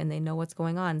listen and they know what's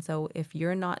going on. So if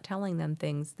you're not telling them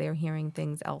things, they're hearing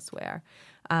things elsewhere.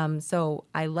 So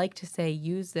I like to say,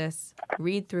 use this,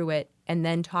 read through it, and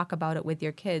then talk about it with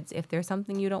your kids. If there's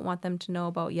something you don't want them to know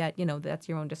about yet, that's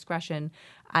your own discretion.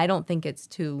 I don't think it's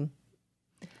too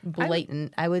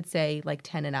blatant. I would say like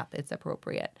 10 and up, it's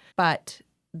appropriate. But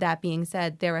that being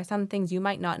said, there are some things you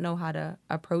might not know how to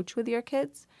approach with your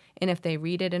kids. And if they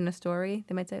read it in a story,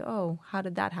 they might say, oh, how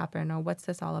did that happen? Or what's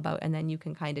this all about? And then you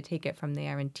can kind of take it from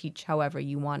there and teach however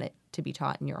you want it to be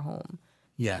taught in your home.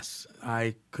 Yes,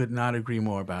 I could not agree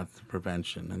more about the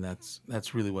prevention. And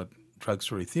that's really what Drug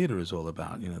Story Theater is all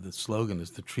about. The slogan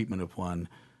is the treatment of one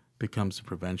becomes the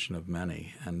prevention of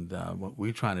many. And what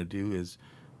we're trying to do is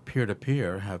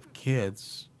peer-to-peer have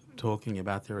kids talking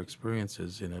about their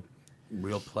experiences in a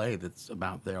real play that's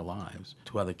about their lives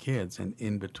to other kids, and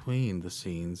in between the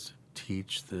scenes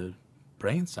teach the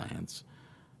brain science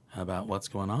about what's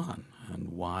going on and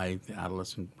why the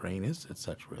adolescent brain is at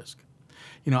such risk.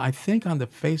 I think on the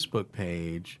Facebook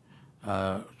page,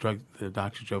 the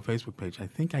Dr. Joe Facebook page, I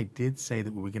think I did say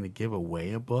that we were going to give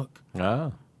away a book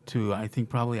to, I think,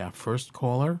 probably our first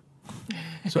caller.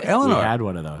 So Eleanor, we had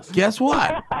one of those. Guess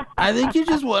what? I think you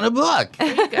just won a book.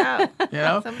 There you go.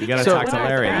 You got to talk to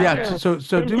Larry. Yeah. So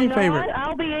do me a favor. What?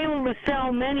 I'll be able to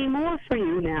sell many more for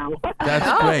you now.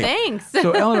 That's great. Thanks.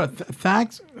 So Eleanor,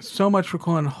 thanks so much for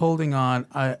calling and holding on.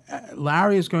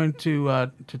 Larry is going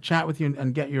to chat with you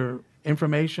and get your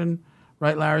information,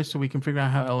 right, Larry, so we can figure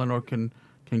out how Eleanor can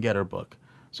get her book.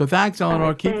 So thanks,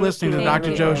 Eleanor. Keep listening to the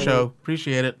Dr. Joe Show.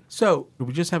 Appreciate it. So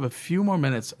we just have a few more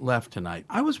minutes left tonight.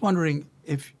 I was wondering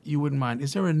if you wouldn't mind,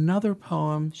 is there another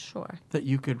poem that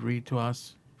you could read to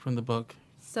us from the book?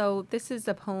 So this is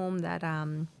a poem that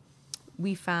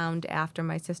we found after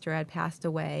my sister had passed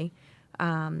away.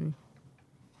 And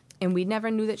we never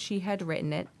knew that she had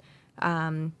written it.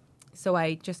 So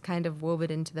I just kind of wove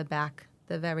it into the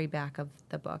very back of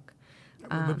the book.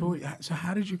 So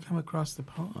how did you come across the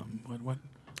poem? What?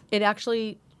 It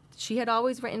actually, she had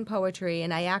always written poetry,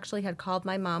 and I actually had called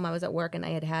my mom. I was at work, and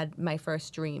I had my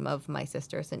first dream of my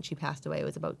sister since she passed away. It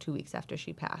was about 2 weeks after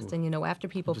she passed. And, after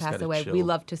people pass away, we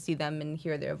love to see them and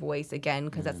hear their voice again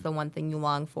because that's the one thing you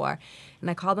long for. And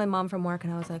I called my mom from work,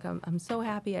 and I was like, I'm so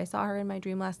happy. I saw her in my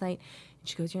dream last night. And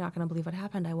she goes, you're not going to believe what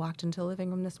happened. I walked into the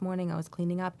living room this morning. I was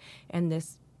cleaning up, and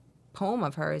this poem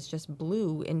of hers just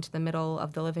blew into the middle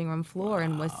of the living room floor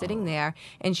and was sitting there.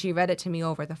 And she read it to me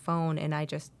over the phone, and I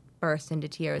just burst into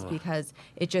tears because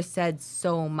it just said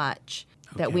so much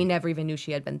that we never even knew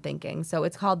she had been thinking. So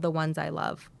it's called The Ones I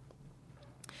Love.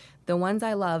 The ones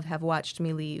I love have watched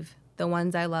me leave. The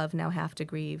ones I love now have to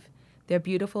grieve. Their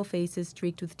beautiful faces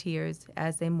streaked with tears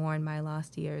as they mourn my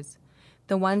lost years.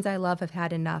 The ones I love have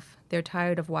had enough. They're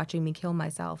tired of watching me kill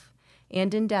myself.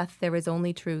 And in death there is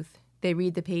only truth. They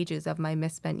read the pages of my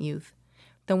misspent youth.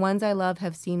 The ones I love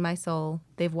have seen my soul.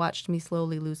 They've watched me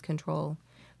slowly lose control.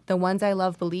 The ones I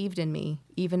love believed in me,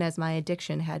 even as my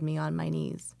addiction had me on my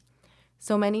knees.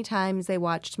 So many times they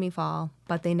watched me fall,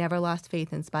 but they never lost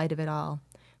faith in spite of it all.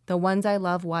 The ones I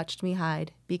love watched me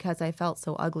hide, because I felt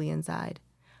so ugly inside.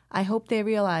 I hope they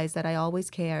realize that I always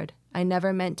cared. I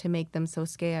never meant to make them so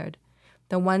scared.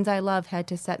 The ones I love had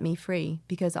to set me free,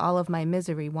 because all of my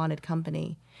misery wanted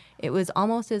company. It was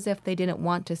almost as if they didn't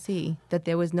want to see that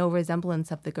there was no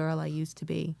resemblance of the girl I used to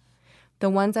be. The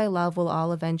ones I love will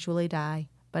all eventually die,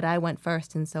 but I went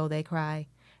first and so they cry.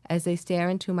 As they stare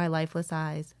into my lifeless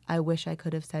eyes, I wish I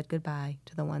could have said goodbye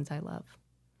to the ones I love.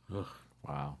 Ugh.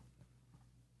 Wow.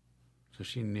 So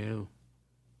she knew.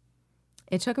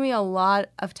 It took me a lot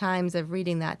of times of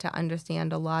reading that to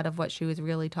understand a lot of what she was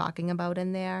really talking about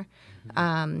in there.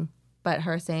 But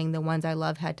her saying the ones I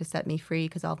love had to set me free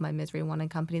because all of my misery wanted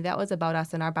company, that was about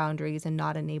us and our boundaries and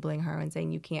not enabling her and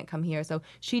saying you can't come here. So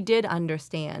she did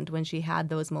understand when she had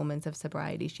those moments of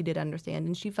sobriety. She did understand,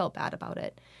 and she felt bad about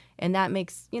it. And that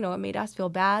makes, it made us feel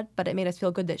bad, but it made us feel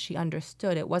good that she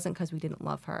understood. It wasn't because we didn't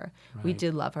love her. Right. We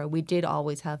did love her. We did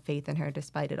always have faith in her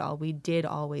despite it all. We did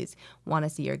always want to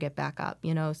see her get back up,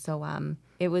 So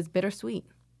it was bittersweet,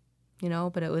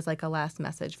 but it was like a last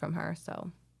message from her,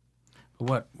 so...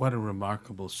 What a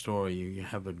remarkable story. You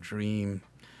have a dream,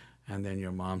 and then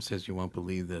your mom says, you won't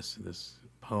believe this. This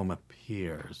poem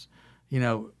appears.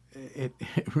 It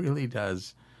really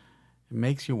does. It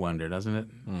makes you wonder, doesn't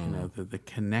it? The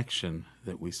connection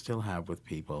that we still have with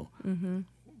people,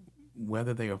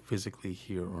 whether they are physically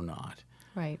here or not.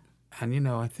 Right. And,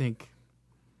 I think,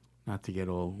 not to get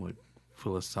all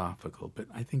philosophical, but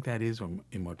I think that is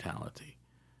immortality.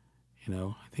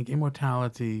 I think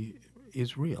immortality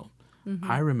is real.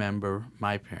 I remember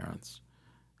my parents,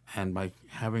 and by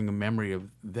having a memory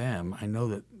of them, I know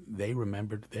that they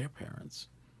remembered their parents.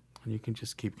 And you can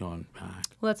just keep going back.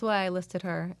 Well, that's why I listed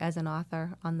her as an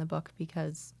author on the book,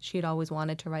 because she had always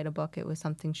wanted to write a book. It was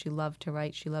something she loved to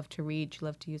write. She loved to read. She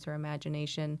loved to use her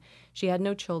imagination. She had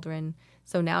no children,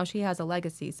 so now she has a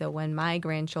legacy. So when my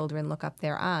grandchildren look up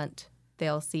their aunt,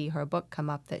 they'll see her book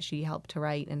come up that she helped to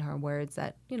write and her words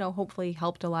that, hopefully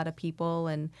helped a lot of people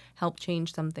and helped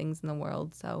change some things in the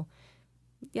world. So,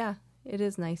 yeah, it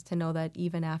is nice to know that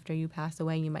even after you pass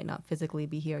away, you might not physically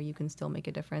be here, you can still make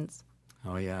a difference.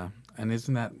 Oh, yeah. And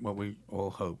isn't that what we all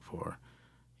hope for?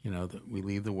 That we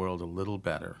leave the world a little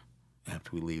better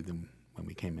after we leave them when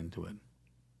we came into it.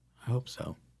 I hope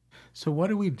so. So what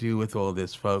do we do with all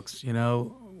this, folks?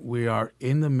 We are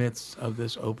in the midst of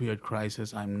this opioid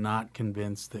crisis. I'm not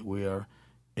convinced that we are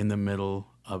in the middle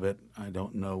of it. I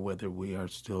don't know whether we are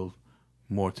still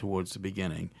more towards the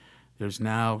beginning. There's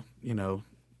now,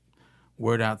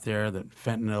 word out there that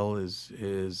fentanyl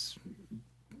is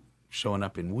showing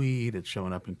up in weed, it's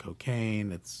showing up in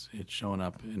cocaine, it's showing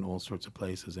up in all sorts of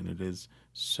places, and it is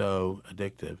so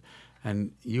addictive.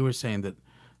 And you were saying that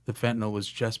the fentanyl was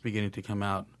just beginning to come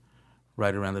out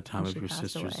right around the time of your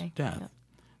sister's death. Yep.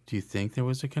 Do you think there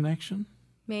was a connection?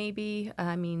 Maybe.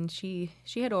 I mean, she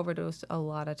had overdosed a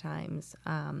lot of times.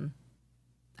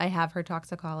 I have her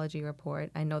toxicology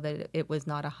report. I know that it was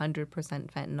not 100%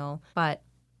 fentanyl, but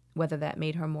whether that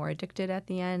made her more addicted at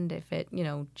the end, if it,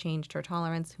 changed her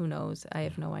tolerance, who knows? I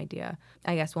have no idea.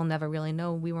 I guess we'll never really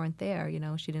know. We weren't there,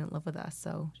 she didn't live with us.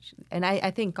 So, and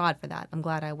I thank God for that. I'm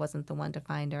glad I wasn't the one to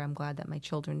find her. I'm glad that my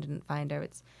children didn't find her.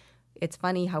 It's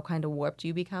funny how kind of warped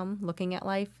you become looking at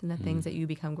life and the things that you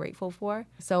become grateful for.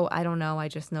 So I don't know. I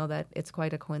just know that it's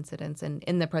quite a coincidence. And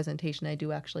in the presentation, I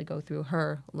do actually go through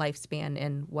her lifespan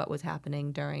and what was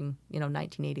happening during,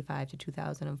 1985 to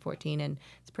 2014. And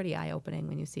it's pretty eye-opening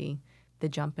when you see the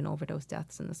jump in overdose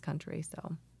deaths in this country.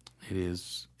 So it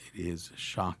is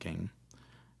shocking.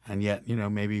 And yet,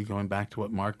 maybe going back to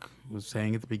what Mark was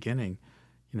saying at the beginning,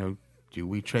 do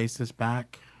we trace this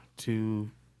back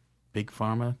to Big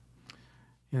Pharma?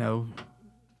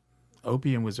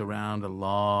 Opium was around a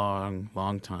long,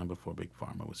 long time before Big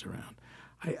Pharma was around.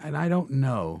 I don't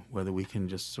know whether we can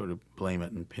just sort of blame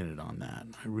it and pin it on that.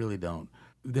 I really don't.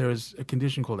 There's a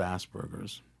condition called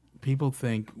Asperger's. People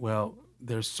think, well,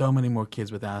 there's so many more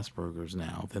kids with Asperger's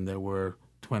now than there were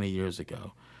 20 years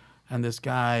ago. And this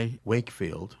guy,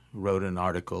 Wakefield, wrote an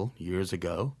article years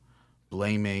ago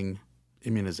blaming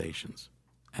immunizations.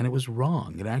 And it was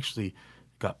wrong. It actually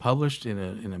got published in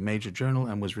a major journal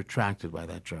and was retracted by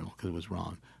that journal because it was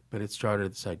wrong. But it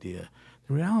started this idea.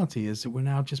 The reality is that we're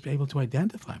now just able to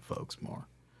identify folks more.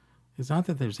 It's not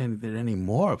that there are any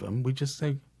more of them. We just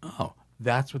say, oh,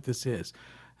 that's what this is.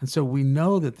 And so we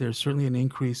know that there's certainly an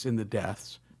increase in the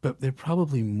deaths, but they're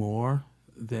probably more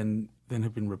than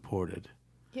have been reported.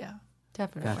 Yeah,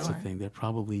 definitely. That's the thing. They're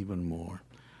probably even more.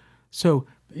 So,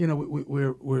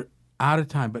 we're out of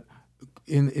time, but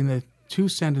in the 2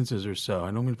 sentences or so,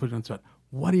 I don't mean to put it on the spot,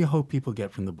 what do you hope people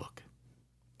get from the book?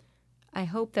 I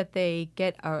hope that they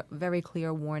get a very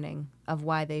clear warning of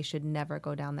why they should never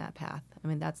go down that path. I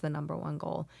mean, that's the number one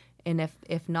goal. And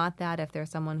if not that, if there's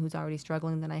someone who's already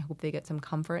struggling, then I hope they get some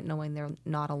comfort knowing they're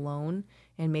not alone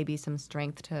and maybe some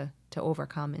strength to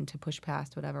overcome and to push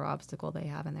past whatever obstacle they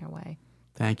have in their way.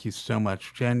 Thank you so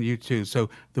much. Jen, you too. So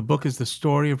the book is The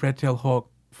Story of Red Tail Hawk.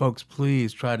 Folks,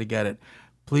 please try to get it.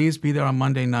 Please be there on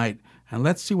Monday night, and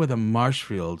let's see whether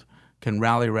Marshfield can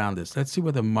rally around this. Let's see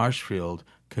whether Marshfield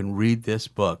can read this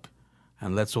book,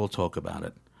 and let's all talk about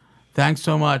it. Thanks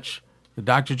so much. The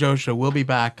Dr. Joe Show will be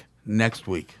back next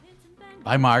week.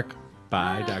 Bye, Mark.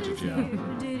 Bye, Dr. Joe.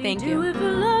 Thank you. Did he do it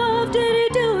for love?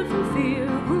 Did he do it for fear?